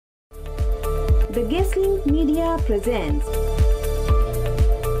The Guestlink Media presents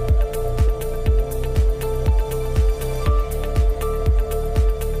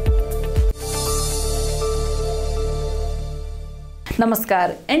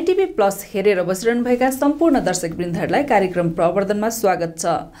नमस्कार। एनटीभी plus हेरेर बसिरहनुभएका सम्पूर्ण दर्शकवृन्दहरूलाई कार्यक्रम प्रवर्धनमा स्वागत छ।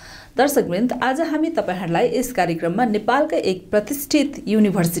 दर्शकवृन्द, आज हामी तपाईहरुलाई यस कार्यक्रममा नेपालका एक प्रतिष्ठित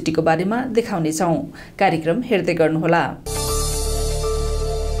युनिभर्सिटीको बारेमा देखाउनेछौँ। कार्यक्रम हेर्दै गर्नुहोला।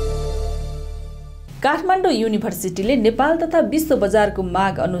 काठमाडौँ युनिभर्सिटीले नेपाल तथा विश्व बजारको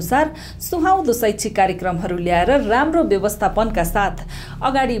माग अनुसार सुहाउँदो शैक्षिक कार्यक्रमहरू ल्याएर राम्रो व्यवस्थापनका साथ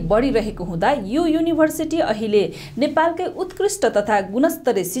अगाडि बढिरहेको हुँदा यो युनिभर्सिटी अहिले नेपालकै उत्कृष्ट तथा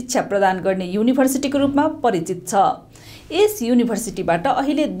गुणस्तरीय शिक्षा प्रदान गर्ने युनिभर्सिटीको रूपमा परिचित छ। यस युनिभर्सिटीबाट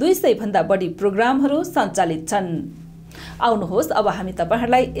अहिले 200 भन्दा बढी प्रोग्रामहरू सञ्चालित छन्। आउनुहोस्, अब हामी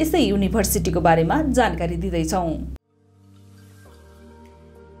तपाईहरुलाई यसै युनिभर्सिटीको बारेमा जानकारी दिँदैछौँ।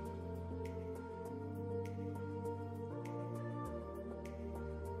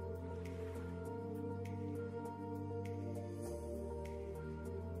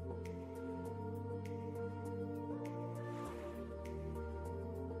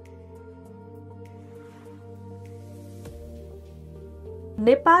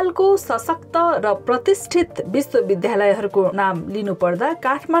 नेपालको सशक्त र प्रतिष्ठित विश्वविद्यालयहरूको नाम लिनुपर्दा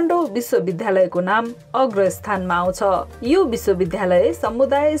काठमाडौँ विश्वविद्यालयको नाम अग्रस्थानमा आउँछ। यो विश्वविद्यालय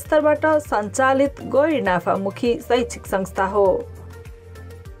समुदाय स्तरबाट सञ्चालित गैर नाफामुखी शैक्षिक संस्था हो।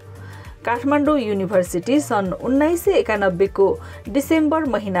 काठमाडौँ युनिभर्सिटी सन् 1991 को डिसेम्बर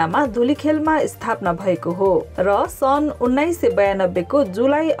महिनामा धुलिखेलमा स्थापना भएको हो र सन् 1992 को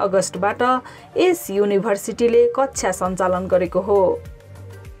जुलाई अगस्तबाट यस युनिभर्सिटीले कक्षा सञ्चालन गरेको हो।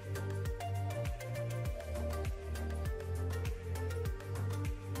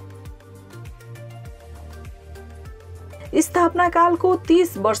 स्थापना कालको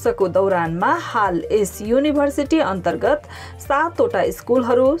 30 वर्षको दौरानमा हाल यस युनिभर्सिटी अन्तर्गत 7 वटा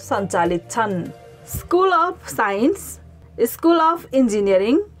स्कुलहरू सञ्चालित छन्। School of science, school of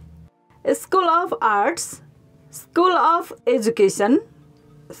engineering, school of arts, school of education,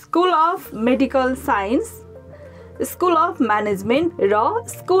 school of medical science, school of management र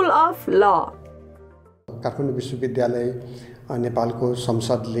स्कुल अफ ल। काठमाडौँ विश्वविद्यालय नेपालको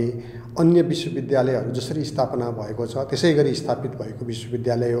संसदले अन्य विश्वविद्यालयहरू जसरी स्थापना भएको छ त्यसै गरी स्थापित भएको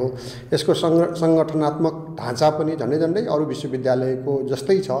विश्वविद्यालय हो। यसको सङ्गठनात्मक ढाँचा पनि झन्डै अरू विश्वविद्यालयको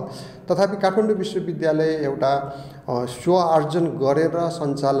जस्तै छ। तथापि काठमाडौँ विश्वविद्यालय एउटा स्व आर्जन गरेर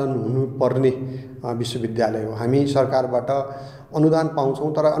सञ्चालन हुनुपर्ने विश्वविद्यालय हो। हामी सरकारबाट अनुदान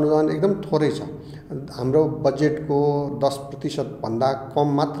पाउँछौँ, तर अनुदान एकदम थोरै छ। हाम्रो बजेटको 10% भन्दा कम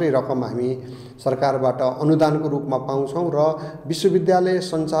मात्रै रकम हामी सरकारबाट अनुदानको रूपमा पाउँछौँ र विश्वविद्यालय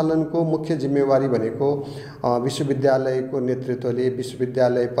सञ्चालनको मुख्य जिम्मेवारी भनेको विश्वविद्यालयको नेतृत्वले,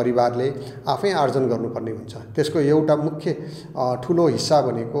 विश्वविद्यालय परिवारले आफै आर्जन गर्नुपर्ने हुन्छ। त्यसको एउटा मुख्य ठुलो हिस्सा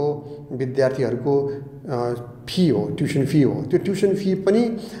भनेको विद्यार्थीहरूको फी हो, ट्युसन फी हो। त्यो ट्युसन फी पनि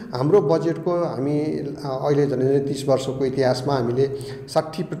हाम्रो बजेटको हामी अहिले झन्डै 30 वर्षको इतिहासमा हामीले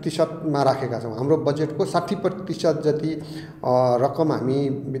 60% मा राखेका छौँ। हाम्रो बजेटको 60% जति रकम हामी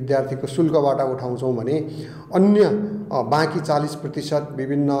विद्यार्थीको शुल्कबाट उठाउँछौँ भने अन्य बाँकी 40%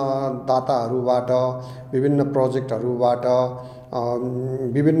 विभिन्न दाताहरूबाट, विभिन्न प्रोजेक्टहरूबाट,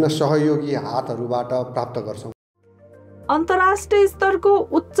 विभिन्न सहयोगी हातहरूबाट प्राप्त गर्छौँ। अन्तर्राष्ट्रिय स्तरको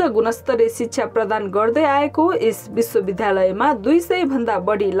उच्च गुणस्तरीय शिक्षा प्रदान गर्दै आएको यस विश्वविद्यालयमा 200 भन्दा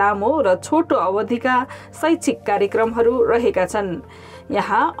बढी लामो र छोटो अवधिका शैक्षिक कार्यक्रमहरू रहेका छन्।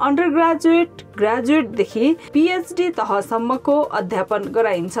 यहाँ अन्डर ग्रेजुएट, ग्रेजुएटदेखि पीएचडी तहसम्मको अध्यापन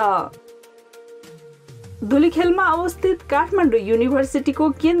गराइन्छ। धुलिखेलमा अवस्थित काठमाडौँ युनिभर्सिटीको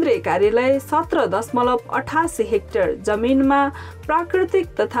केन्द्रीय कार्यालय 17.88 हेक्टर जमिनमा प्राकृतिक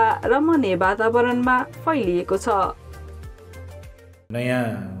तथा रमणीय वातावरणमा फैलिएको छ। नयाँ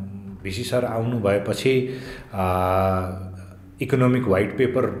भिसी सर आउनु भएपछि इकोनोमिक व्हाइट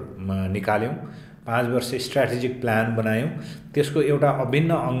पेपर निकाल्यौँ, 5 वर्ष स्ट्र्याटेजिक प्लान बनायौँ। त्यसको एउटा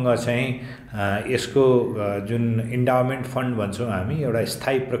अभिन्न अङ्ग चाहिँ यसको जुन इन्डाउमेन्ट फन्ड भन्छौँ हामी, एउटा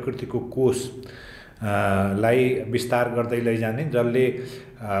स्थायी प्रकृतिको कोष लाई विस्तार गर्दै लैजाने, जसले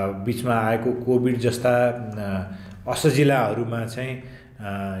बिचमा आएको कोभिड जस्ता असजिलाहरूमा चाहिँ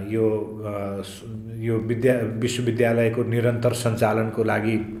यो विश्वविद्यालयको निरन्तर सञ्चालनको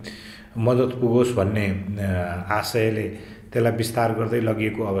लागि मद्दत पुगोस् भन्ने आशयले त्यसलाई विस्तार गर्दै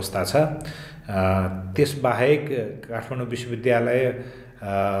लगिएको अवस्था छ। त्यसबाहेक काठमाडौँ विश्वविद्यालय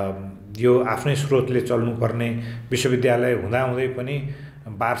यो आफ्नै स्रोतले चल्नुपर्ने विश्वविद्यालय हुँदाहुँदै पनि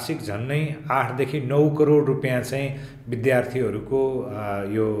वार्षिक झन्नै 8 देखि 9 करोड रुपैयाँ चाहिँ विद्यार्थीहरूको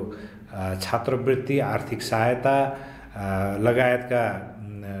यो छात्रवृत्ति, आर्थिक सहायता लगायतका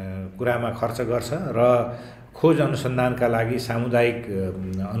कुरामा खर्च गर्छ र खोज अनुसन्धानका लागि सामुदायिक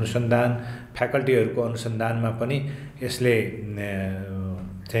अनुसन्धान फ्याकल्टीहरूको अनुसन्धानमा पनि यसले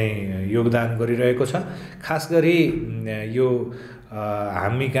चाहिँ योगदान गरिरहेको छ। खास गरी यो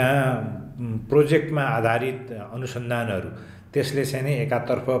हामी कहाँ प्रोजेक्टमा आधारित अनुसन्धानहरू त्यसले चाहिँ नै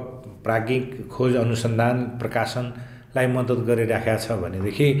एकातर्फ प्राज्ञिक खोज अनुसन्धान प्रकाशनलाई मद्दत गरिराखेको छ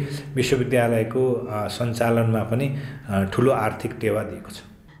भनेदेखि विश्वविद्यालयको सञ्चालनमा पनि ठुलो आर्थिक टेवा दिएको छ।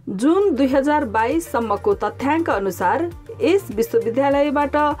 जुन 2022 सम्मको तथ्याङ्क अनुसार यस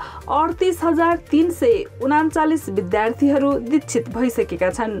विश्वविद्यालयबाट 38,339 विद्यार्थीहरू दीक्षित भइसकेका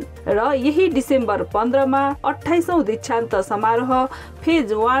छन् र यही डिसेम्बर 15 मा 28औं दीक्षान्त समारोह फेज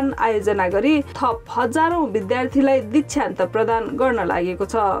 1 आयोजना गरी थप हजारौं विद्यार्थीलाई दीक्षान्त प्रदान गर्न लागेको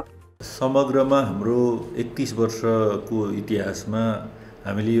छ। समग्रमा हाम्रो 31 वर्षको इतिहासमा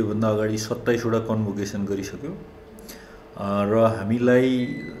हामीले योभन्दा अगाडि 27 वटा कन्भोकेसन गरिसक्यौँ र हामीलाई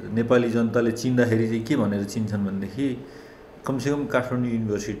नेपाली जनताले चिन्दाखेरि चाहिँ के भनेर चिन्छन् भनेदेखि कमसेकम काठमाडौँ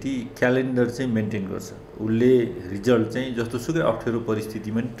युनिभर्सिटी क्यालेन्डर चाहिँ मेन्टेन गर्छ, उसले रिजल्ट चाहिँ जस्तोसुकै अप्ठ्यारो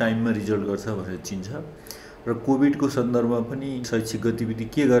परिस्थितिमा पनि टाइममा रिजल्ट गर्छ भनेर चिन्छ र कोभिडको सन्दर्भमा पनि शैक्षिक गतिविधि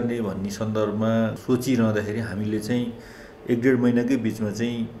के गर्ने भन्ने सन्दर्भमा सोचिरहँदाखेरि हामीले चाहिँ 1-1.5 महिनाकै बिचमा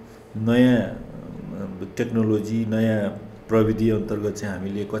चाहिँ नयाँ टेक्नोलोजी नयाँ प्रविधि अन्तर्गत चाहिँ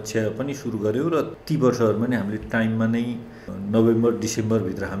हामीले कक्षा पनि सुरु गर्यौँ र ती वर्षहरूमा नै हामीले टाइममा नै नोभेम्बर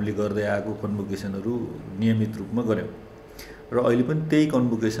डिसेम्बरभित्र हामीले गर्दै आएको कन्भोकेसनहरू नियमित रूपमा गऱ्यौँ र अहिले पनि त्यही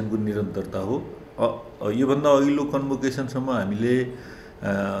कन्भोकेसनको निरन्तरता हो। योभन्दा अघिल्लो कन्भोकेसनसम्म हामीले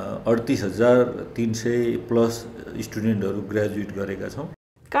 38,300 प्लस स्टुडेन्टहरू ग्रेजुएट गरेका छौँ।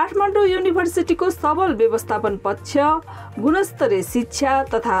 काठमाडौँ युनिभर्सिटीको सबल व्यवस्थापन पक्ष, गुणस्तरीय शिक्षा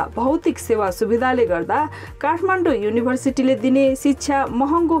तथा भौतिक सेवा सुविधाले गर्दा काठमाडौँ युनिभर्सिटीले दिने शिक्षा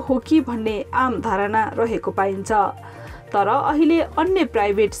महँगो हो कि भन्ने आम धारणा रहेको पाइन्छ। तर अहिले अन्य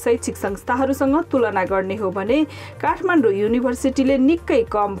प्राइभेट शैक्षिक संस्थाहरूसँग तुलना गर्ने हो भने काठमाडौँ युनिभर्सिटीले निकै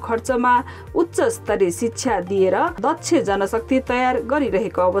कम खर्चमा उच्च स्तरीय शिक्षा दिएर दक्ष जनशक्ति तयार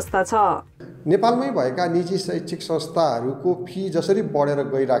गरिरहेको अवस्था छ। नेपालमै भएका निजी शैक्षिक संस्थाहरूको फी जसरी बढेर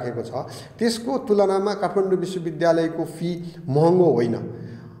गइराखेको छ त्यसको तुलनामा काठमाडौँ विश्वविद्यालयको फी महँगो होइन।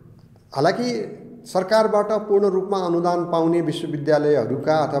 हालाकि सरकारबाट पूर्ण रूपमा अनुदान पाउने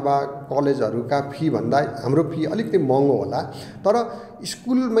विश्वविद्यालयहरूका अथवा कलेजहरूका फी भन्दा हाम्रो फी अलिकति महँगो होला, तर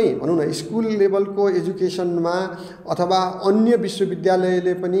स्कुलमै भनौँ न स्कुल लेभलको एजुकेसनमा अथवा अन्य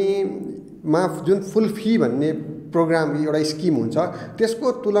विश्वविद्यालयले पनि जुन फुल फी भन्ने प्रोग्राम एउटा स्किम हुन्छ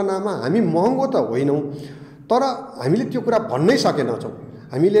त्यसको तुलनामा हामी महँगो त होइनौँ, तर हामीले त्यो कुरा भन्नै सकेनछौँ।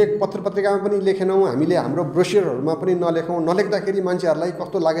 हामीले पत्र पत्रिकामा पनि लेखेनौँ, हामीले हाम्रो ब्रोसियरहरूमा पनि नलेख्दाखेरि मान्छेहरूलाई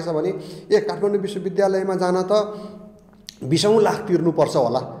कस्तो लागेछ भने काठमाडौँ विश्वविद्यालयमा जान त 20औं लाख तिर्नुपर्छ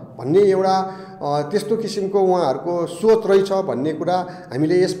होला भन्ने एउटा त्यस्तो किसिमको उहाँहरूको सोच रहेछ भन्ने कुरा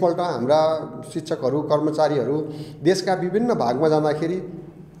हामीले यसपल्ट हाम्रा शिक्षकहरू कर्मचारीहरू देशका विभिन्न भागमा जाँदाखेरि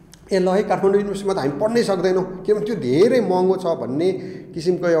ल है काठमाडौँ युनिभर्सिटीमा त हामी पढ्नै सक्दैनौँ किनभने त्यो धेरै महँगो छ भन्ने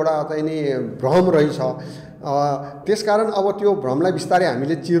किसिमको एउटा चाहिँ नि भ्रम रहेछ। त्यसकारण अब त्यो भ्रमलाई बिस्तारै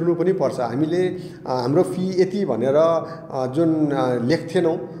हामीले चिर्नु पनि पर्छ। हामीले हाम्रो फी यति भनेर जुन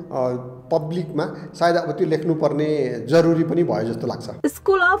लेख्थेनौँ पब्लिकमा सायद अब त्यो लेख्नुपर्ने जरुरी पनि भयो जस्तो लाग्छ।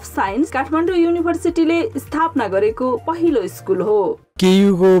 स्कुल अफ साइन्स काठमाडौँ युनिभर्सिटीले स्थापना गरेको पहिलो स्कुल हो।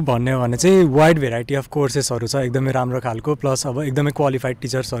 केयुको भन्ने भने चाहिँ वाइड भेराइटी अफ कोर्सेसहरू छ, एकदमै राम्रो खालको, प्लस अब एकदमै क्वालिफाइड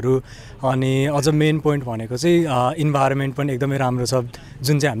टिचर्सहरू, अनि अझ मेन पोइन्ट भनेको चाहिँ इन्भाइरोमेन्ट पनि एकदमै राम्रो छ,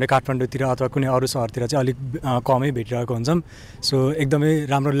 जुन चाहिँ हामीले काठमाडौँतिर अथवा कुनै अरू सहरतिर चाहिँ अलिक कमै भेटिरहेको हुन्छौँ। सो एकदमै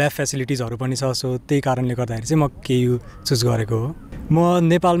राम्रो ल्याब फेसिलिटिजहरू पनि छ। सो त्यही कारणले गर्दाखेरि चाहिँ म केयु चुज गरेको हो। म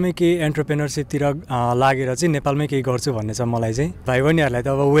नेपालमै केही एन्टरप्रेनरसिपतिर लागेर चाहिँ नेपालमै केही गर्छु भन्ने छ मलाई चाहिँ। भाइ बहिनीहरूलाई त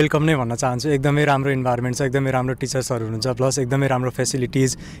अब वेलकम नै भन्न चाहन्छु। एकदमै राम्रो इन्भाइरोमेन्ट छ, एकदमै राम्रो टिचर्सहरू हुनुहुन्छ, प्लस एकदमै राम्रो फेसिलिटिज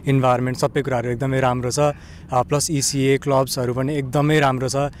इन्भाइरोमेन्ट सबै कुराहरू एकदमै राम्रो छ, प्लस ECA क्लब्सहरू पनि एकदमै राम्रो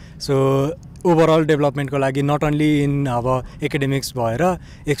छ। सो ओभरअल डेभलपमेन्टको लागि नट अन्ली इन अब एकाडेमिक्स भएर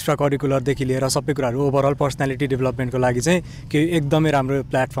एक्स्ट्रा करिकुलरदेखि लिएर सबै कुराहरू ओभरअल पर्सनालिटी डेभलपमेन्टको लागि चाहिँ के एकदमै राम्रो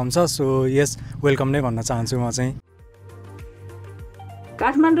प्लेटफर्म छ। सो यस वेलकम नै भन्न चाहन्छु म चाहिँ।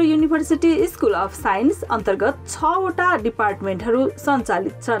 Kathmandu university school of science अन्तर्गत 6 वटा डिपार्टमेन्टहरू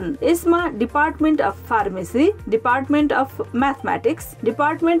सञ्चालित छन्। यसमा department of pharmacy, department of mathematics,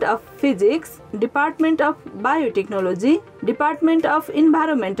 department of physics, department of biotechnology, department of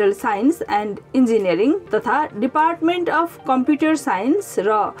environmental science and engineering तथा डिपार्टमेन्ट अफ कम्प्युटर साइन्स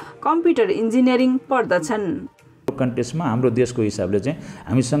र कम्प्युटर इन्जिनियरिङ पर्दछन्। कन्टेक्स्टमा हाम्रो देशको हिसाबले चाहिँ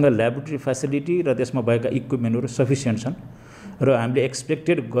हामीसँग ल्याबोरेटरी फेसिलिटी र त्यसमा भएका इक्विपमेन्टहरू सफिसियन्ट छन् र हामीले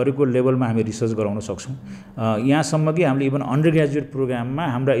एक्सपेक्टेड गरेको लेभलमा हामी रिसर्च गराउन सक्छौँ। यहाँसम्म कि हामीले इभन अन्डर ग्रेजुएट प्रोग्राममा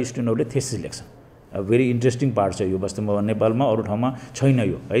हाम्रा स्टुडेन्टहरूले थेसिस लेख्छन् भेरी इन्ट्रेस्टिङ पार्ट छ यो वास्तवमा नेपालमा अरू ठाउँमा छैन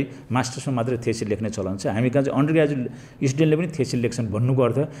यो है मास्टर्समा मात्रै थेसिस लेख्ने चलन छ हामी कहाँ चाहिँ अन्डर ग्रेजुएट स्टुडेन्टले पनि थेसिस लेख्छन् भन्नुको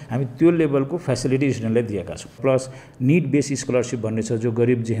अर्थ हामी त्यो लेभलको फेसिलिटी स्टुडेन्टलाई दिएका छौँ प्लस निड बेस स्कलरसिप भन्ने छ जो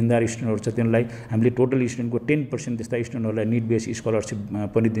गरिब जेहेन्दार स्टुडेन्टहरू छ तिनीहरूलाई हामीले टोटल स्टुडेन्टको 10% त्यस्ता स्टुडेन्टहरूलाई निड बेस स्कलरसिप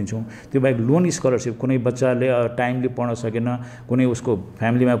पनि दिन्छौँ त्यो बाहेक लोन स्कलरसिप कुनै बच्चाले टाइमली पढ्न सकेन कुनै उसको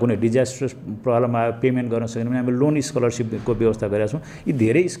फ्यामिलीमा कुनै डिजास्टर्स प्रब्लम आयो पेमेन्ट गर्न सकेन भने हामीले लोन स्कलरसिपको व्यवस्था गरेका छौँ यी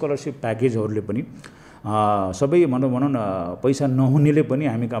धेरै स्कलरसिप प्याकेजहरूले पनि सबै भनौँ न पैसा नहुनेले पनि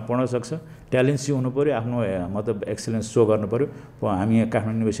हामी कहाँ पढ्न सक्छ ट्यालेन्ट चाहिँ हुनु पऱ्यो आफ्नो मतलब एक्सलेन्स सो गर्नु पऱ्यो हामी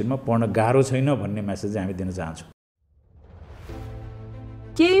काठमाडौँ युनिभर्सिटीमा पढ्न गाह्रो छैन भन्ने मेसेज हामी दिन चाहन्छौँ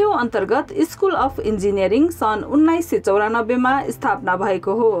केयु अन्तर्गत स्कुल अफ इन्जिनियरिङ सन् 1994 मा स्थापना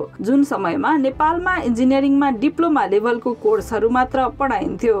भएको हो जुन समयमा नेपालमा इन्जिनियरिङमा डिप्लोमा लेभलको कोर्सहरू मात्र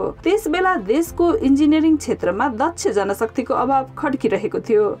पढाइन्थ्यो त्यसबेला देशको इन्जिनियरिङ क्षेत्रमा दक्ष जनशक्तिको अभाव खड्किरहेको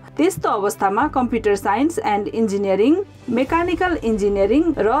थियो त्यस्तो अवस्थामा computer science and engineering mechanical engineering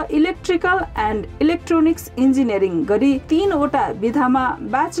र इलेक्ट्रिकल एन्ड इलेक्ट्रोनिक्स इन्जिनियरिङ गरी 3 वटा विधामा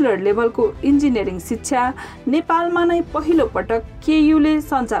ब्याचलर लेभलको इन्जिनियरिङ शिक्षा नेपालमा नै पहिलो पटक केयुले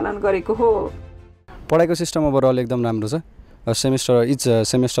सञ्चालन गरेको हो पढाइको सिस्टम ओभरअल एकदम राम्रो छ इच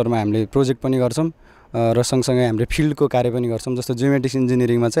सेमेस्टरमा हामीले प्रोजेक्ट पनि गर्छौँ र सँगसँगै हामीले फिल्डको कार्य पनि गर्छौँ जस्तो जियोमेट्रिक्स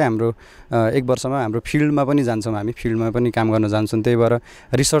इन्जिनियरिङमा चाहिँ हाम्रो 1 वर्षमा हाम्रो फिल्डमा पनि जान्छौँ हामी फिल्डमा पनि काम गर्न जान्छौँ त्यही भएर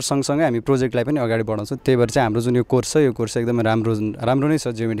रिसर्च सँगसँगै हामी प्रोजेक्टलाई पनि अगाडि बढाउँछौँ त्यही भएर चाहिँ हाम्रो जुन यो कोर्स छ यो कोर्स एकदमै राम्रो नै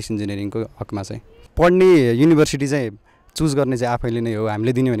छ जियोमेट्रिक्स इन्जिनियरिङको हकमा चाहिँ पढ्ने युनिभर्सिटी चाहिँ चुज गर्ने चाहिँ आफैले नै हो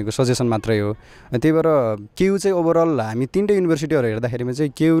हामीले दिने भनेको सजेसन मात्रै हो त्यही भएर केयु चाहिँ ओभरअल हामी 3टै युनिभर्सिटीहरू हेर्दाखेरिमा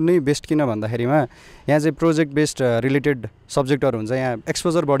चाहिँ केयु नै बेस्ट किन भन्दाखेरिमा यहाँ चाहिँ प्रोजेक्ट बेस्ड रिलेटेड सब्जेक्टहरू हुन्छ यहाँ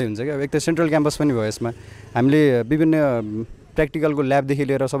एक्सपोजर बढी हुन्छ क्या एक त सेन्ट्रल क्याम्पस पनि भयो यसमा हामीले विभिन्न प्र्याक्टिकलको ल्याबदेखि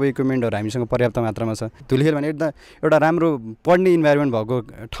लिएर सबै इक्विपमेन्टहरू हामीसँग पर्याप्त मात्रामा छ धुलिखेल भने एउटा राम्रो पढ्ने इन्भाइरोमेन्ट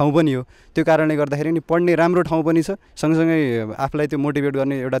भएको ठाउँ पनि हो त्यो कारणले गर्दाखेरि नि पढ्ने राम्रो ठाउँ पनि छ सँगसँगै आफूलाई त्यो मोटिभेट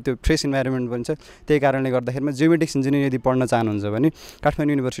गर्ने एउटा त्यो फ्रेस इन्भाइरोमेन्ट पनि छ त्यही कारणले गर्दाखेरिमा जियोमेट्रिक्स इन्जिनियरिङ यदि पढ्न चाहनुहुन्छ भने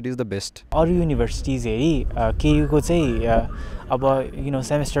Kathmandu university is the best अरू युनिभर्सिटिज हेरी केयुको चाहिँ अब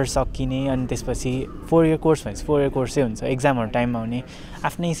सेमेस्टर सकिने अनि त्यसपछि 4 इयर कोर्स भन्छ 4 इयर कोर्सै हुन्छ एक्जामहरू टाइममा हुने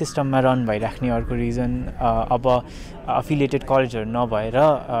आफ्नै सिस्टममा रन भइराख्ने अर्को रिजन अब अफिलिएटेड कलेजहरू नभएर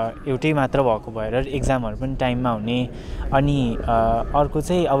एउटै मात्र भएको भएर एक्जामहरू पनि टाइममा हुने अनि अर्को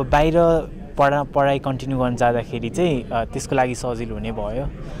चाहिँ अब बाहिर पढाइ कन्टिन्यू गर्न जाँदाखेरि चाहिँ त्यसको लागि सजिलो हुने भयो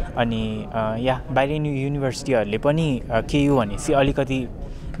अनि बाहिर युनिभर्सिटीहरूले पनि केयु भनेपछि अलिकति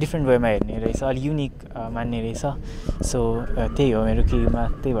डिफ्रेन्ट वेमा हेर्ने रहेछ अलिक युनिक मान्ने रहेछ सो त्यही हो मेरो केयुमा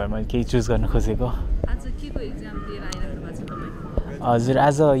त्यही भएर मैले केही चुज गर्न खोजेको आज केको एक्जाम दिएर आइरहनु भएको छ तपाईँ हजुर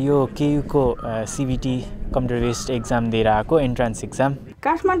आज यो केयुको सिबिटी कम्प्युटर बेस्ड एक्जाम दिएर आएको entrance exam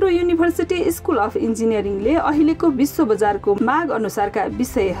Kathmandu university school of इन्जिनियरिङले अहिलेको विश्व बजारको माग अनुसारका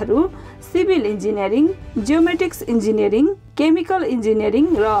विषयहरू civil engineering geometrics engineering chemical engineering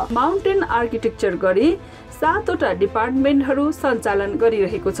र माउन्टेन आर्किटेक्चर गरी 7 वटा डिपार्टमेन्टहरू सञ्चालन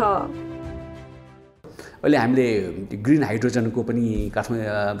गरिरहेको छ अहिले हामीले ग्रिन हाइड्रोजनको पनि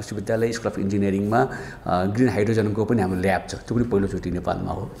काठमाडौँ विश्वविद्यालय स्कुल अफ इन्जिनियरिङमा ग्रिन हाइड्रोजनको पनि हाम्रो ल्याब छ त्यो पनि पहिलोचोटि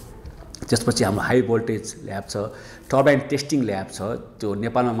नेपालमा हो त्यसपछि हाम्रो हाई भोल्टेज ल्याब छ टर्बाइन टेस्टिङ ल्याब छ त्यो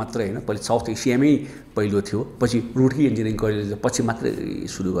नेपालमा मात्रै होइन पहिले साउथ एसियामै पहिलो थियो पछि रुडकी इन्जिनियरिङ कलेजले पछि मात्रै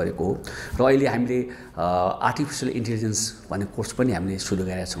सुरु गरेको हो र अहिले हामीले आर्टिफिसियल इन्टेलिजेन्स भन्ने कोर्स पनि हामीले सुरु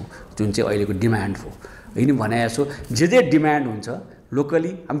गरेका छौँ जुन चाहिँ अहिलेको डिमान्ड हो यिनी भनेको छु जे डिमान्ड हुन्छ लोकली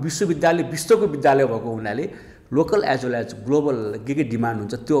हामी विश्वविद्यालय विश्वको विद्यालय भएको हुनाले local as well as global के डिमान्ड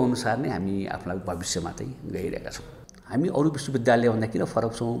हुन्छ त्यो अनुसार नै हामी आफूलाई भविष्यमा चाहिँ गइरहेका छौँ हामी अरू विश्वविद्यालयभन्दा किन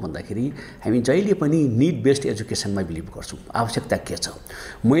फरक छौँ भन्दाखेरि हामी जहिले पनि निड बेस्ड एजुकेसनमा बिलिभ गर्छौँ आवश्यकता के छ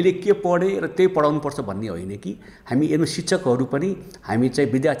मैले के पढेँ र त्यही पढाउनुपर्छ भन्ने होइन कि हामी हेर्नु शिक्षकहरू पनि हामी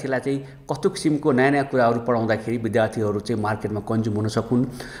चाहिँ विद्यार्थीलाई चाहिँ कस्तो किसिमको नयाँ नयाँ कुराहरू पढाउँदाखेरि विद्यार्थीहरू चाहिँ मार्केटमा कन्ज्युम हुन सकुन्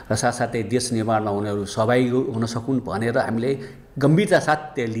र साथसाथै देश निर्माणमा उनीहरू सहभागी हुन सकुन् भनेर हामीले गम्भीरता साथ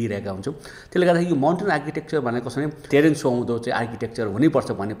त्यहाँ लिइरहेका हुन्छौँ त्यसले गर्दाखेरि यो माउन्टेन आर्किटेक्चर भनेको छ भने टेरेन सुहाउँदो चाहिँ आर्किटेक्चर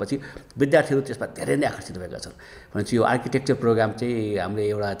हुनैपर्छ भनेपछि विद्यार्थीहरू त्यसमा धेरै नै आकर्षित भएका छन् भनेपछि यो आर्किटेक्चर प्रोग्राम चाहिँ हाम्रो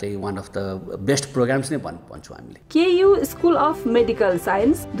एउटा चाहिँ one of the best programmes नै भन्छौँ हामीले KU school of medical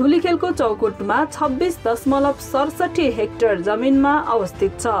science धुलिखेलको चौकोटमा 26.67 hectare जमिनमा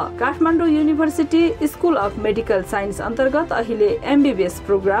अवस्थित छ Kathmandu university school of medical science अन्तर्गत अहिले MBBS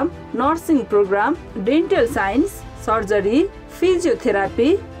programme nursing programme dental science surgery physiotherapy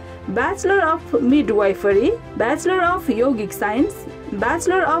bachelor of midwifery bachelor of यौगिक साइन्स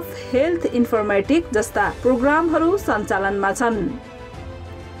ब्याचलर अफ हेल्थ इन्फर्मेटिक जस्ता प्रोग्रामहरू सञ्चालनमा छन्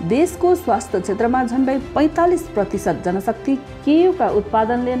देशको स्वास्थ्य क्षेत्रमा झन्डै 45% जनशक्ति केयुका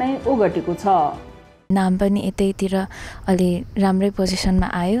उत्पादनले नै ओगटेको छ नाम पनि यतैतिर अलि राम्रै पोजिसनमा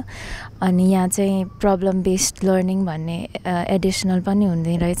आयो अनि यहाँ चाहिँ प्रब्लम बेस्ड लर्निङ भन्ने एडिसनल पनि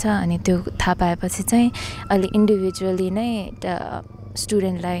हुँदै रहेछ अनि त्यो थाहा पाएपछि चाहिँ अलि इन्डिभिजुअली नै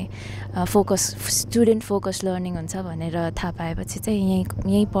स्टुडेन्टलाई स्टुडेन्ट फोकस लर्निङ हुन्छ भनेर थाहा पाएपछि चाहिँ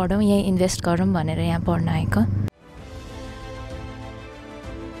यहीँ पढौँ यहीँ इन्भेस्ट गरौँ भनेर यहाँ पढ्न आएको।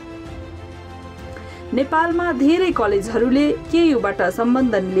 नेपालमा धेरै कलेजहरूले केयुबाट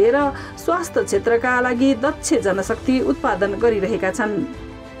सम्बन्धन लिएर स्वास्थ्य क्षेत्रका लागि दक्ष जनशक्ति उत्पादन गरिरहेका छन्।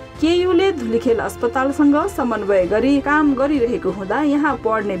 केयुले धुलीखेल अस्पतालसँग समन्वय गरी काम गरिरहेको हुँदा यहाँ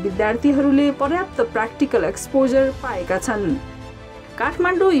पढ्ने विद्यार्थीहरूले पर्याप्त प्र्याक्टिकल एक्सपोजर पाएका छन्।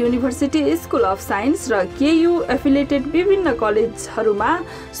 Kathmandu university school of science र केयु एफिलिएटेड विभिन्न कलेजहरूमा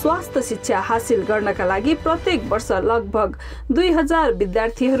स्वास्थ्य शिक्षा हासिल गर्नका लागि प्रत्येक वर्ष लगभग 2000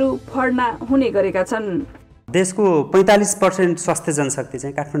 विद्यार्थीहरू भर्ना हुने गरेका छन्। देशको 45% स्वास्थ्य जनशक्ति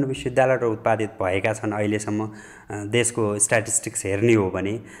चाहिँ काठमाडौँ विश्वविद्यालयबाट उत्पादित भएका छन्। अहिलेसम्म देशको स्ट्याटिस्टिक्स हेर्ने हो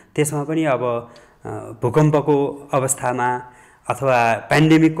भने त्यसमा पनि अब भूकम्पको अवस्थामा अथवा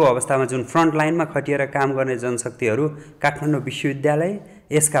पेन्डेमिकको अवस्थामा जुन फ्रन्ट लाइनमा खटिएर काम गर्ने जनशक्तिहरू काठमाडौँ विश्वविद्यालय,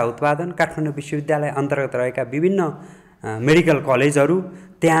 यसका उत्पादन, काठमाडौँ विश्वविद्यालय अन्तर्गत रहेका विभिन्न मेडिकल कलेजहरू,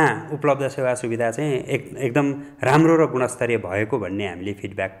 त्यहाँ उपलब्ध सेवा सुविधा चाहिँ एकदम राम्रो र गुणस्तरीय भएको भन्ने हामीले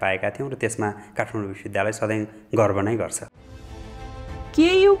फिडब्याक पाएका थियौँ र त्यसमा काठमाडौँ विश्वविद्यालय सधैँ गर्व नै गर्छ।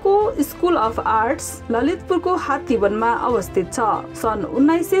 केयुको स्कुल अफ आर्ट्स ललितपुरको हात्तीवनमा अवस्थित छ। सन्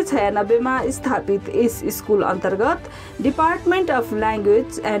 1996 मा स्थापित यस स्कुल अन्तर्गत department of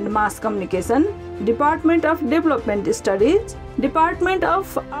language and mass communication, department of development studies, department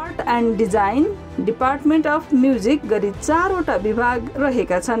of art and design, department of music गरी 4 वटा विभाग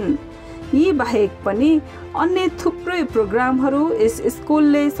रहेका छन्। यी बाहेक पनि अन्य थुप्रै प्रोग्रामहरू यस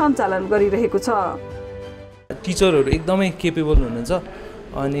स्कुलले सञ्चालन गरिरहेको छ। टिचरहरू एकदमै केपेबल हुनुहुन्छ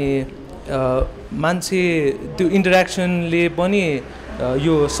अनि मान्छे त्यो इन्टरेक्सनले पनि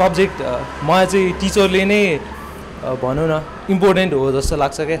यो सब्जेक्ट मलाई चाहिँ टिचरले नै भनौँ न इम्पोर्टेन्ट हो जस्तो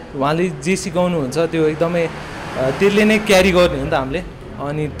लाग्छ क्या। उहाँले जे सिकाउनुहुन्छ त्यो एकदमै त्यसले नै क्यारी गर्ने हो नि त हामीले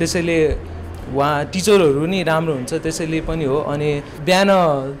अनि त्यसैले उहाँ टिचरहरू नि राम्रो हुन्छ त्यसैले पनि हो। अनि बिहान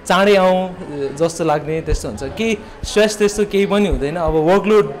चाँडै आउँ जस्तो लाग्ने त्यस्तो हुन्छ, केही स्ट्रेस त्यस्तो केही पनि हुँदैन। अब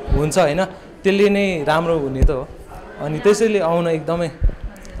वर्कलोड हुन्छ होइन, त्यसले नै राम्रो हुने त हो अनि त्यसैले आउन एकदमै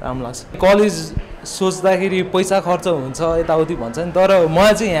राम्रो लाग्छ। कलेज सोच्दाखेरि पैसा खर्च हुन्छ यताउति भन्छ नि, तर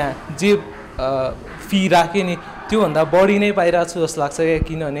मलाई चाहिँ यहाँ जे फी राखेँ नि त्योभन्दा बढी नै पाइरहेको छु जस्तो लाग्छ क्या।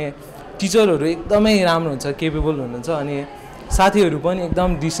 किनभने टिचरहरू एकदमै राम्रो हुन्छ, केपेबल हुनुहुन्छ अनि साथीहरू पनि एकदम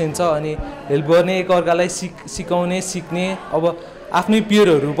डिसेन्ट छ अनि हेल्प गर्ने, एकअर्कालाई सिकाउने, सिक्ने। अब आफ्नै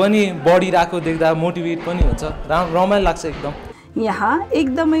पियरहरू पनि बढिरहेको देख्दा मोटिभेट पनि हुन्छ, रमाइलो लाग्छ एकदम। यहाँ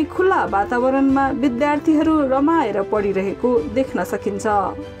एकदमै खुला वातावरणमा विद्यार्थीहरू रमाएर पढिरहेको देख्न सकिन्छ।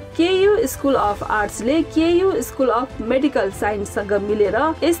 KU school of आर्ट्सले KU school of medical साइन्ससँग मिलेर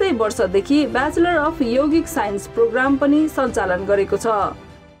यसै वर्षदेखि ब्याचलर अफ यौगिक साइन्स प्रोग्राम पनि सञ्चालन गरेको छ।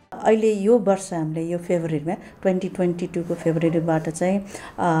 अहिले यो वर्ष हामीले यो फेब्रुअरीमा 2022 को फेब्रुअरीबाट चाहिँ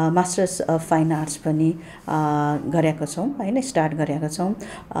मास्टर्स अफ फाइन आर्ट्स पनि गरेका छौँ होइन, स्टार्ट गरेका छौँ।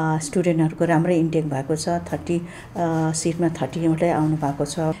 स्टुडेन्टहरूको राम्रै इन्टेक भएको छ, 30 सिटमा 30 एउटै आउनु भएको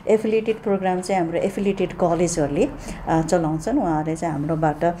छ। एफिलिएटेड प्रोग्राम चाहिँ हाम्रो एफिलिएटेड कलेजहरूले चलाउँछन्, उहाँहरूले चाहिँ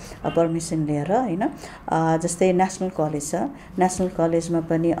हाम्रोबाट पर्मिसन लिएर होइन। जस्तै नेसनल कलेज छ, नेसनल कलेजमा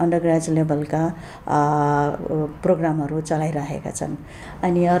पनि अन्डर ग्रेजुएट लेभलका प्रोग्रामहरू चलाइरहेका छन्।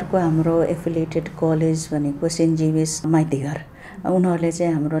 अनि अर्को हाम्रो एफिलिएटेड कलेज भनेको सेन्ट जेभियर्स माइतीघर, उनीहरूले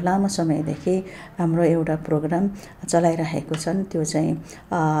चाहिँ हाम्रो लामो समयदेखि हाम्रो एउटा प्रोग्राम चलाइरहेको छन्, त्यो चाहिँ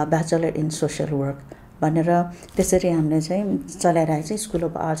ब्याचलर इन सोसियल वर्क भनेर त्यसरी हामीले चाहिँ चलाइरहेको छ स्कुल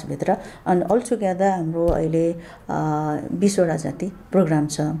अफ आर्ट्सभित्र। अनि अलटुगेदर हाम्रो अहिले 20 वटा जति प्रोग्राम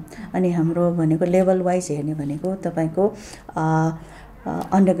छ। अनि हाम्रो भनेको लेभल वाइज हेर्ने भनेको तपाईँको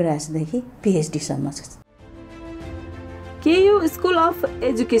अन्डर ग्रेजुएटदेखि पिएचडीसम्म छ। केयु स्कुल अफ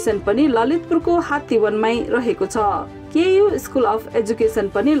एजुकेसन पनि ललितपुरको हात्तीवनमै रहेको छ। केयु स्कुल अफ एजुकेसन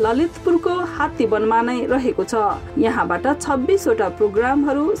पनि ललितपुरको हात्तीवनमा नै रहेको छ। यहाँबाट 26 वटा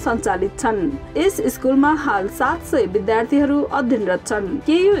प्रोग्रामहरू सञ्चालित छन्। यस स्कुलमा हाल 700 विद्यार्थीहरू अध्ययनरत छन्।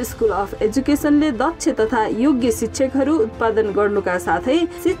 केयु स्कुल अफ एजुकेसनले दक्ष तथा योग्य शिक्षकहरू उत्पादन गर्नुका साथै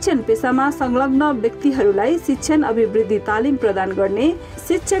शिक्षण पेशामा संलग्न व्यक्तिहरूलाई शिक्षण अभिवृद्धि तालिम प्रदान गर्ने,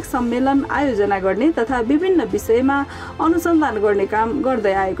 शिक्षक सम्मेलन आयोजना गर्ने तथा विभिन्न विषयमा अनुसन्धान गर्ने काम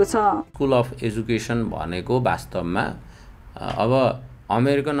गर्दै आएको छ। स्कुल अफ एजुकेसन भनेको वास्तवमा अब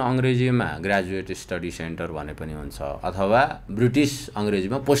अमेरिकन अङ्ग्रेजीमा ग्रेजुएट स्टडी सेन्टर भने पनि हुन्छ अथवा ब्रिटिस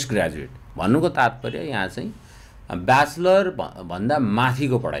अङ्ग्रेजीमा पोस्ट ग्रेजुएट भन्नुको तात्पर्य यहाँ चाहिँ ब्याचलर भन्दा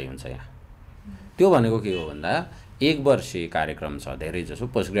माथिको पढाइ हुन्छ। यहाँ त्यो भनेको के हो भन्दा 1 वर्षे कार्यक्रम छ, धेरै जसो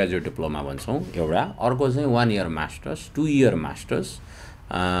पोस्ट ग्रेजुएट डिप्लोमा भन्छौँ एउटा, अर्को चाहिँ 1 year masters, 2 year masters,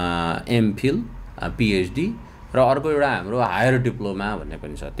 MPhil, PhD, र अर्को एउटा हाम्रो हायर डिप्लोमा भन्ने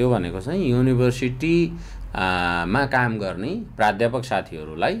पनि छ। त्यो भनेको चाहिँ युनिभर्सिटीमा काम गर्ने प्राध्यापक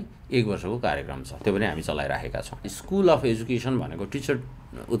साथीहरूलाई 1 वर्षको कार्यक्रम छ, त्यो पनि हामी चलाइराखेका छौँ। स्कुल अफ एजुकेसन भनेको टिचर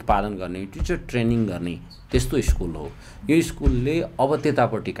उत्पादन गर्ने, टिचर ट्रेनिङ गर्ने त्यस्तो स्कुल हो। यो स्कुलले अब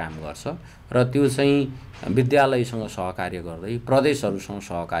त्यतापट्टि काम गर्छ र त्यो चाहिँ विद्यालयसँग सहकार्य गर्दै, प्रदेशहरूसँग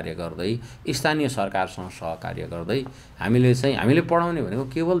सहकार्य गर्दै, स्थानीय सरकारसँग सहकार्य गर्दै हामीले पढाउने भनेको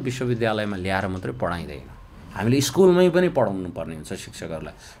केवल विश्वविद्यालयमा ल्याएर मात्रै पढाइँदैन, हामीले स्कुलमै पनि पढाउनु पर्ने हुन्छ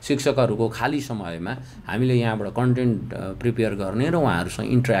शिक्षकहरूलाई। शिक्षकहरूको खाली समयमा हामीले यहाँबाट कन्टेन्ट प्रिपेयर गर्ने र उहाँहरूसँग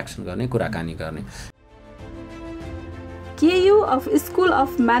इन्टरेक्सन गर्ने, कुराकानी गर्ने। KU of school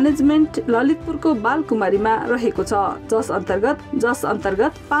of management ललितपुरको बालकुमारीमा रहेको छ, जस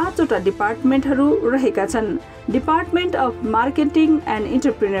अन्तर्गत 5वटा डिपार्टमेन्टहरू रहेका छन्। Department of marketing and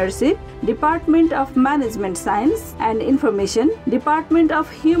इन्टरप्रेन्योरसिप, department of management science and information, department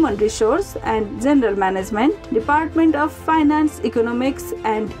of human resource and general management, department of finance, economics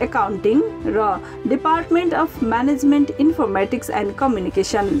and accounting र department of management informatics and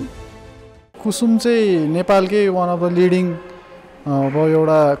communication. कुसुम चाहिँ नेपालकै one of the leading अब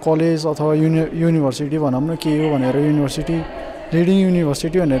एउटा college अथवा university भनौँ न, के हो भनेर युनिभर्सिटी, लिडिङ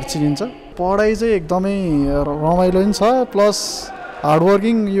युनिभर्सिटी भनेर चिनिन्छ। पढाइ चाहिँ एकदमै रमाइलो पनि छ, plus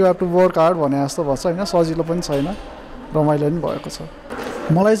hardworking, you have to work hard भने जस्तो भन्छ होइन, सजिलो पनि छैन, रमाइलो पनि भएको छ।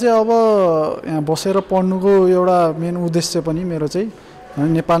 मलाई चाहिँ अब यहाँ बसेर पढ्नुको एउटा मेन उद्देश्य पनि मेरो चाहिँ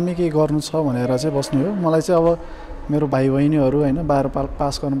नेपालमै केही गर्नु छ भनेर चाहिँ बस्नु हो। मलाई चाहिँ अब मेरो भाइ बहिनीहरू होइन 12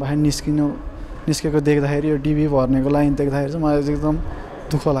 पास गर्नु निस्केको देख्दाखेरि, यो डिबी भर्नेको लाइन देख्दाखेरि चाहिँ मलाई एकदम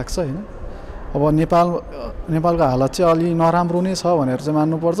दुःख लाग्छ होइन। अब नेपालको हालत चाहिँ अलि नराम्रो नै छ भनेर चाहिँ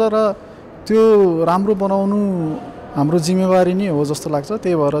मान्नुपर्छ र त्यो राम्रो बनाउनु हाम्रो जिम्मेवारी नै हो जस्तो लाग्छ।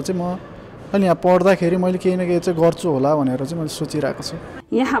 त्यही भएर चाहिँ म अनि यहाँ पढ्दाखेरि मैले केही न केही चाहिँ गर्छु होला भनेर चाहिँ मैले सोचिरहेको छु।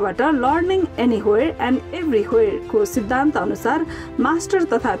 यहाँबाट लर्निङ एनीवेयर एन्ड एभ्रिवेयर को सिद्धान्त अनुसार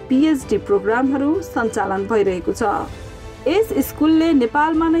मास्टर तथा पिएचडी प्रोग्रामहरू सञ्चालन भइरहेको छ। यस स्कुलले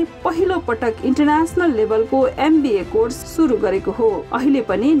नेपालमा नै पहिलो पटक इन्टरनेसनल लेभलको एमबीए कोर्स सुरु गरेको हो। अहिले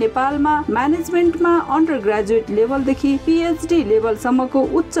पनि नेपालमा म्यानेजमेन्टमा अन्डर ग्रेजुएट लेभलदेखि पिएचडी लेभलसम्मको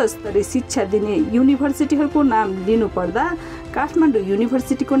उच्च स्तरीय शिक्षा दिने युनिभर्सिटीहरूको नाम लिनु पर्दा काठमाडौँ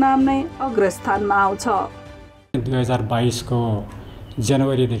युनिभर्सिटीको नाम नै अग्रस्थानमा आउँछ। 2022 को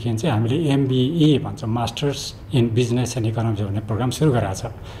जनवरीदेखि चाहिँ हामीले एमबीए भन्छौँ, masters in business and economics भन्ने प्रोग्राम सुरु गरेको छ।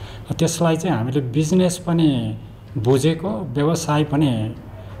 त्यसलाई चाहिँ हामीले बिजनेस पनि बुझेको, व्यवसाय पनि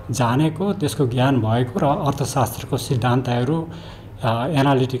जानेको, त्यसको ज्ञान भएको र अर्थशास्त्रको सिद्धान्तहरू,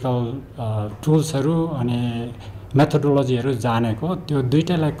 एनालिटिकल टुल्सहरू अनि मेथोडोलोजीहरू जानेको, त्यो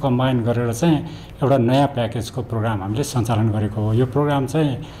दुईटैलाई कम्बाइन गरेर चाहिँ एउटा नयाँ प्याकेजको प्रोग्राम हामीले सञ्चालन गरेको हो। यो प्रोग्राम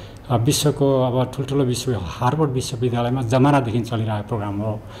चाहिँ विश्वको अब ठुल्ठुलो हार्वर्ड विश्वविद्यालयमा जमानादेखि चलिरहेको प्रोग्राम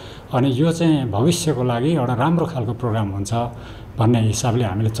हो। अनि यो चाहिँ भविष्यको लागि एउटा राम्रो खालको प्रोग्राम हुन्छ भन्ने हिसाबले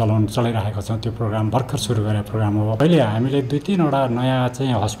हामीले चलाइरहेका छौँ। त्यो प्रोग्राम भर्खर सुरु गरेको प्रोग्राम हो। अहिले हामीले 2-3वटा नयाँ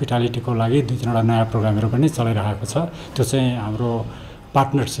चाहिँ हस्पिटालिटीको लागि 2-3वटा नयाँ प्रोग्रामहरू पनि चलाइरहेको छ। त्यो चाहिँ हाम्रो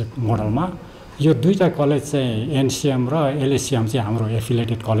पार्टनरसिप मोडलमा। यो दुईवटा कलेज चाहिँ एनसीएम र एलएसीएम चाहिँ हाम्रो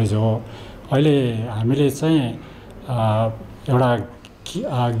एफिलिएटेड कलेज हो। अहिले हामीले चाहिँ एउटा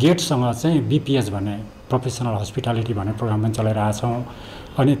गेटसँग चाहिँ बीपीएच भन्ने प्रोफेसनल हस्पिटालिटी भन्ने प्रोग्राम पनि चलाइरहेका छौँ।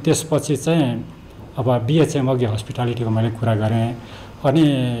 अनि त्यसपछि चाहिँ अब बीएचएम अघि हस्पिटालिटीको मैले कुरा गरेँ। अनि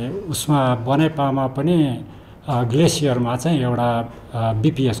उसमा बनेपामा पनि ग्लेसियरमा चाहिँ एउटा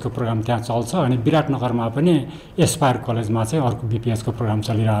बीपीएसको प्रोग्राम त्यहाँ चल्छ। अनि विराटनगरमा पनि एस्पायर कलेजमा चाहिँ अर्को बीपीएसको प्रोग्राम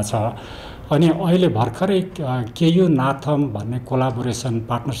चलिरहेछ। अनि अहिले भर्खरै केयु नाथम भन्ने कोलाबोरेसन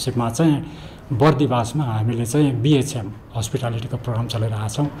पार्टनरसिपमा चाहिँ बर्दिवासमा हामीले चाहिँ बीएचएम हस्पिटालिटीको प्रोग्राम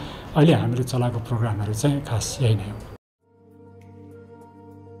चलाइरहेछौँ। अहिले हामीले चलाएको प्रोग्रामहरू चाहिँ खास यही नै हो।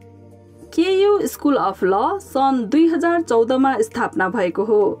 केयु स्कुल अफ ल सन् 2014 मा स्थापना भएको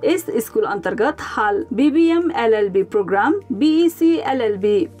हो। यस स्कुल अन्तर्गत हाल BBM LLB programme, BEC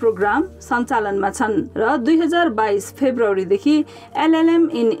LLB programme सञ्चालनमा छन् र 2022 फेब्रुअरीदेखि LLM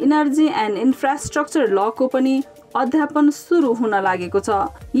in energy and infrastructure ल को पनि अध्यापन सुरु हुन लागेको छ।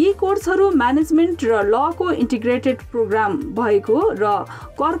 यी कोर्सहरू म्यानेजमेन्ट र ल को इन्टिग्रेटेड प्रोग्राम भएको र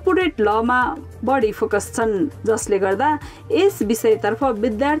कर्पोरेट लमा बढी फोकस छन्, जसले गर्दा यस विषयतर्फ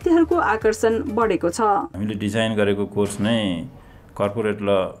विद्यार्थीहरूको आकर्षण बढेको छ। हामीले डिजाइन गरेको कोर्स नै कर्पोरेट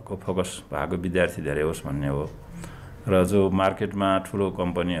लको फोकस भएको विद्यार्थी धेरै होस् भन्ने हो र जो मार्केटमा ठुलो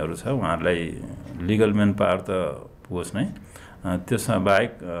कम्पनीहरू छ उहाँहरूलाई लिगल मेन पावर त होस् नै, त्यसमा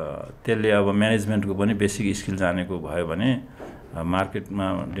बाहेक त्यसले अब म्यानेजमेन्टको पनि बेसिक स्किल जानेको भयो भने मार्केटमा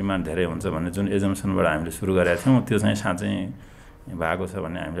डिमान्ड धेरै हुन्छ भन्ने जुन एजम्सनबाट हामीले सुरु गरेका थियौँ त्यो चाहिँ साँच्चै भएको छ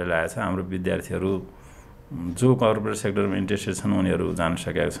भन्ने हामीले लागेको छ। हाम्रो विद्यार्थीहरू जो कर्पोरेट सेक्टरमा इन्ट्रेस्टेड छन् उनीहरू जान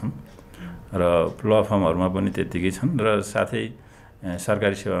सकेका छन् र ल फर्महरूमा पनि त्यत्तिकै छन् र साथै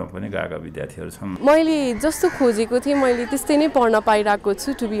सरकारी सेवामा पनि गएका विद्यार्थीहरू छन्। मैले जस्तो खोजेको थिएँ मैले त्यस्तै नै पढ्न पाइरहेको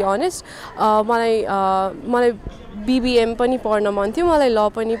छु टु बी अनेस्ट। मलाई BBM पनि पढ्न मन थियो, मलाई ल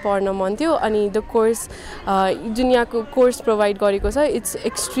पनि पढ्न मन थियो अनि द कोर्स जुन यहाँको कोर्स प्रोभाइड गरेको छ इट्स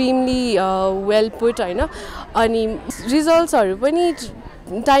एक्सट्रिमली वेल पुट होइन। अनि रिजल्ट्सहरू पनि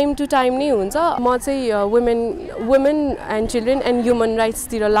टाइम टु टाइम नै हुन्छ। म चाहिँ women and children and human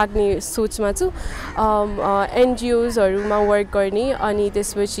राइट्सतिर लाग्ने सोचमा छु। NGOsहरूमा वर्क गर्ने अनि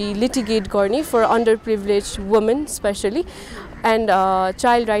त्यसपछि लिटिगेट गर्ने for under privilege women specially and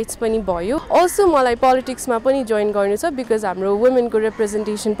child rights पनि भयो। अल्सो मलाई पोलिटिक्समा पनि जोइन गर्नु छ बिकज हाम्रो वुमेनको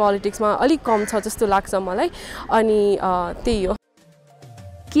रिप्रेजेन्टेसन पोलिटिक्समा अलिक कम छ जस्तो लाग्छ मलाई अनि त्यही हो।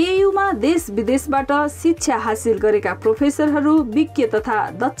 केयुमा देश विदेशबाट शिक्षा हासिल गरेका प्रोफेसरहरू, विज्ञ तथा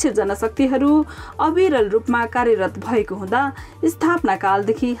दक्ष जनशक्तिहरू अविरल रूपमा कार्यरत भएको हुँदा स्थापना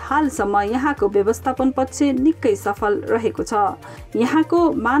कालदेखि हालसम्म यहाँको व्यवस्थापन पक्ष निकै सफल रहेको छ। यहाँको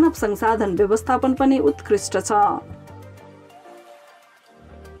मानव संसाधन व्यवस्थापन पनि उत्कृष्ट छ।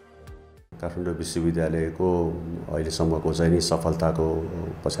 काठमाडौँ विश्वविद्यालयको अहिलेसम्मको चाहिँ नि सफलताको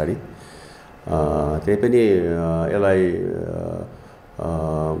पछाडि त्यही पनि यसलाई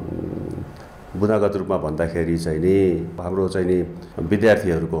बुदागत रूपमा भन्दाखेरि चाहिँ नि हाम्रो चाहिँ नि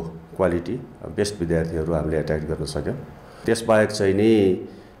विद्यार्थीहरूको क्वालिटी बेस्ट विद्यार्थीहरू हामीले एट्र्याक्ट गर्न सक्यौँ। त्यसबाहेक चाहिँ नि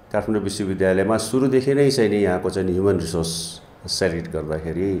काठमाडौँ विश्वविद्यालयमा सुरुदेखि नै चाहिँ नि यहाँको चाहिँ नि ह्युमन रिसोर्स सेलेक्ट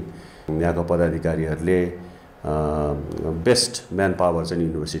गर्दाखेरि यहाँको पदाधिकारीहरूले बेस्ट म्यान पावर चाहिँ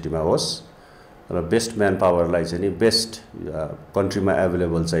युनिभर्सिटीमा होस् र बेस्ट म्यान पावरलाई चाहिँ नि बेस्ट कन्ट्रीमा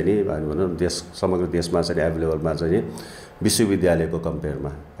एभाइलेबल चाहिँ नि भनौँ देश समग्र देशमा चाहिँ एभाइलेबलमा चाहिँ नि विश्वविद्यालयको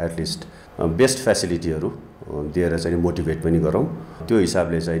कम्पेयरमा एटलिस्ट बेस्ट फेसिलिटीहरू दिएर चाहिँ मोटिभेट पनि गरौँ। त्यो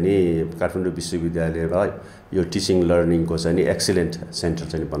हिसाबले चाहिँ नि काठमाडौँ विश्वविद्यालयमा यो टिचिङ लर्निङको चाहिँ नि एक्सिलेन्ट सेन्टर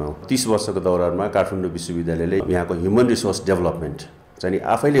चाहिँ बनाऊ। 30 वर्षको दौरानमा काठमाडौँ विश्वविद्यालयले यहाँको ह्युमन रिसोर्स डेभलपमेन्ट चाहिँ नि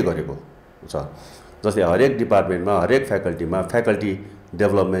आफैले गरेको छ। जस्तै हरेक डिपार्टमेन्टमा हरेक फ्याकल्टीमा फ्याकल्टी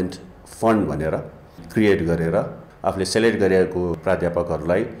डेभलपमेन्ट फन्ड भनेर क्रिएट गरेर आफूले सेलेक्ट गरेको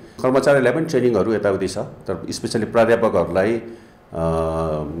प्राध्यापकहरूलाई कर्मचारीलाई पनि ट्रेनिङहरू यताउति छ तर स्पेसली प्राध्यापकहरूलाई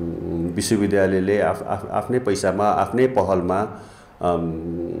विश्वविद्यालयले आफ्नै पैसामा आफ्नै पहलमा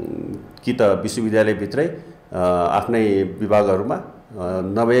कि त विश्वविद्यालयभित्रै आफ्नै विभागहरूमा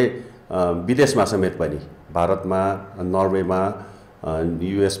नभए विदेशमा समेत पनि भारतमा नर्वेमा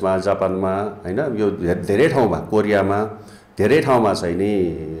युएसमा जापानमा हैन यो धेरै ठाउँमा कोरियामा धेरै ठाउँमा चाहिँ नि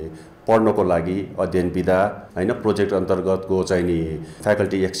पढ्नको लागि अध्ययन विधा हैन प्रोजेक्ट अन्तर्गतको चाहिँ नि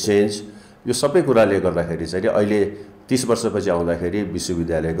फ्याकल्टी एक्सचेन्ज यो सबै कुराले गर्दाखेरि चाहिँ अहिले 30 वर्षपछि आउँदाखेरि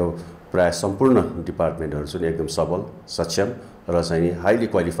विश्वविद्यालयको प्राय सम्पूर्ण डिपार्टमेन्टहरू चाहिँ एकदम सबल सक्षम र चाहिँ नि हाइली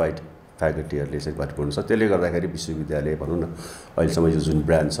क्वालिफाइड फ्याकल्टीहरूले चाहिँ भरपूर्ण छ। त्यसले गर्दाखेरि विश्वविद्यालय भनौँ न अहिलेसम्म यो जुन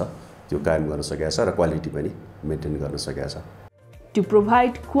ब्रान्ड छ त्यो कायम गर्न सकेको छ र क्वालिटी पनि मेन्टेन गर्न सकेको छ। To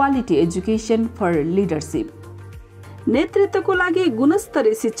provide quality education for leadership नेतृत्वको लागि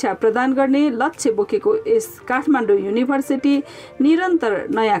गुणस्तरीय शिक्षा प्रदान गर्ने लक्ष्य बोकेको यस काठमाडौँ युनिभर्सिटी निरन्तर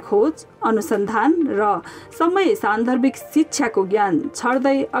नयाँ खोज अनुसन्धान र समय सान्दर्भिक शिक्षाको ज्ञान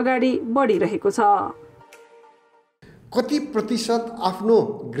छर्दै अगाडि बढिरहेको छ। कति प्रतिशत आफ्नो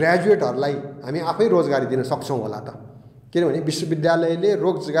ग्रेजुएटहरूलाई हामी आफै रोजगारी दिन सक्छौँ होला त? किनभने विश्वविद्यालयले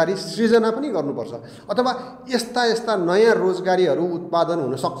रोजगारी सृजना पनि गर्नुपर्छ अथवा यस्ता यस्ता नयाँ रोजगारीहरू उत्पादन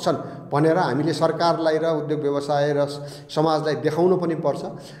हुन सक्छन् भनेर हामीले सरकारलाई र उद्योग व्यवसाय र समाजलाई देखाउनु पनि पर्छ।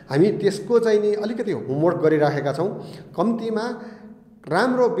 हामी त्यसको चाहिँ नि अलिकति होमवर्क गरिराखेका छौँ। कम्तीमा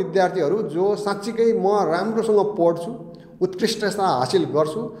राम्रो विद्यार्थीहरू जो साँच्चीकै म राम्रोसँग पढ्छु उत्कृष्टता हासिल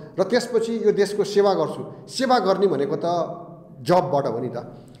गर्छु र त्यसपछि यो देशको सेवा गर्छु। सेवा गर्ने भनेको त जबबाट हो नि त,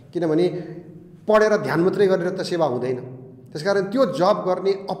 किनभने पढेर ध्यान मात्रै गरेर त सेवा हुँदैन। त्यसकारण त्यो जब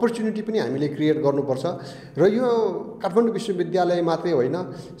गर्ने अपर्च्युनिटी पनि हामीले क्रिएट गर्नुपर्छ र यो काठमाडौँ विश्वविद्यालय मात्रै होइन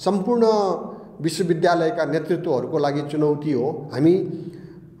सम्पूर्ण विश्वविद्यालयका नेतृत्वहरूको लागि चुनौती हो। हामी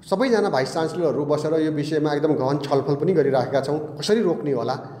सबैजना भाइस चान्सलरहरू बसेर यो विषयमा एकदम गहन छलफल पनि गरिराखेका छौँ। कसरी रोक्ने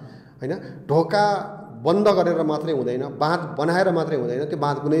होला हैन? ढोका बन्द गरेर मात्रै हुँदैन, बाँध बनाएर मात्रै हुँदैन, त्यो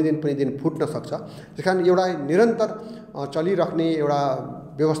बाँध कुनै दिन पनि दिन फुट्न सक्छ। त्यसकारण एउटा निरन्तर चलिराख्ने एउटा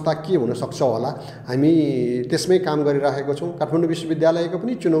व्यवस्था के हुन सक्छ होला, हामी त्यसमै काम गरिराखेको छौँ। काठमाडौँ विश्वविद्यालयको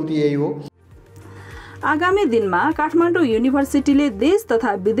पनि चुनौती यही हो। आगामी दिनमा काठमाडौँ युनिभर्सिटीले देश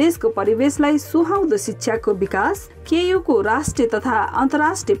तथा विदेशको परिवेशलाई सुहाउँदो शिक्षाको विकास, केयुको राष्ट्रिय तथा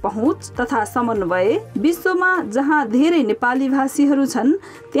अन्तर्राष्ट्रिय पहुँच तथा समन्वय, विश्वमा जहाँ धेरै नेपाली भाषीहरू छन्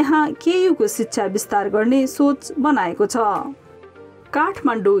त्यहाँ केयुको शिक्षा विस्तार गर्ने सोच बनाएको छ।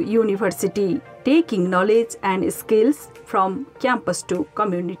 Kathmandu University, taking knowledge and skills from campus to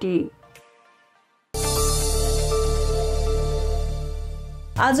community.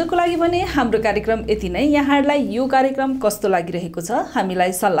 आजको लागि भने हाम्रो कार्यक्रम यति नै। यहाँहरूलाई यो कार्यक्रम कस्तो लागिरहेको छ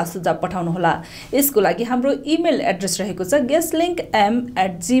हामीलाई सल्लाह सुझाव पठाउनुहोला। यसको लागि हाम्रो इमेल एड्रेस रहेको छ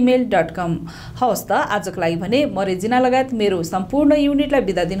guestlinkm@gmail.com। हवस् त आजको लागि भने म रेजिना लगायत मेरो सम्पूर्ण युनिटलाई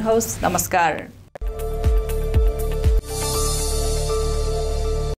बिदा दिनुहोस्। नमस्कार।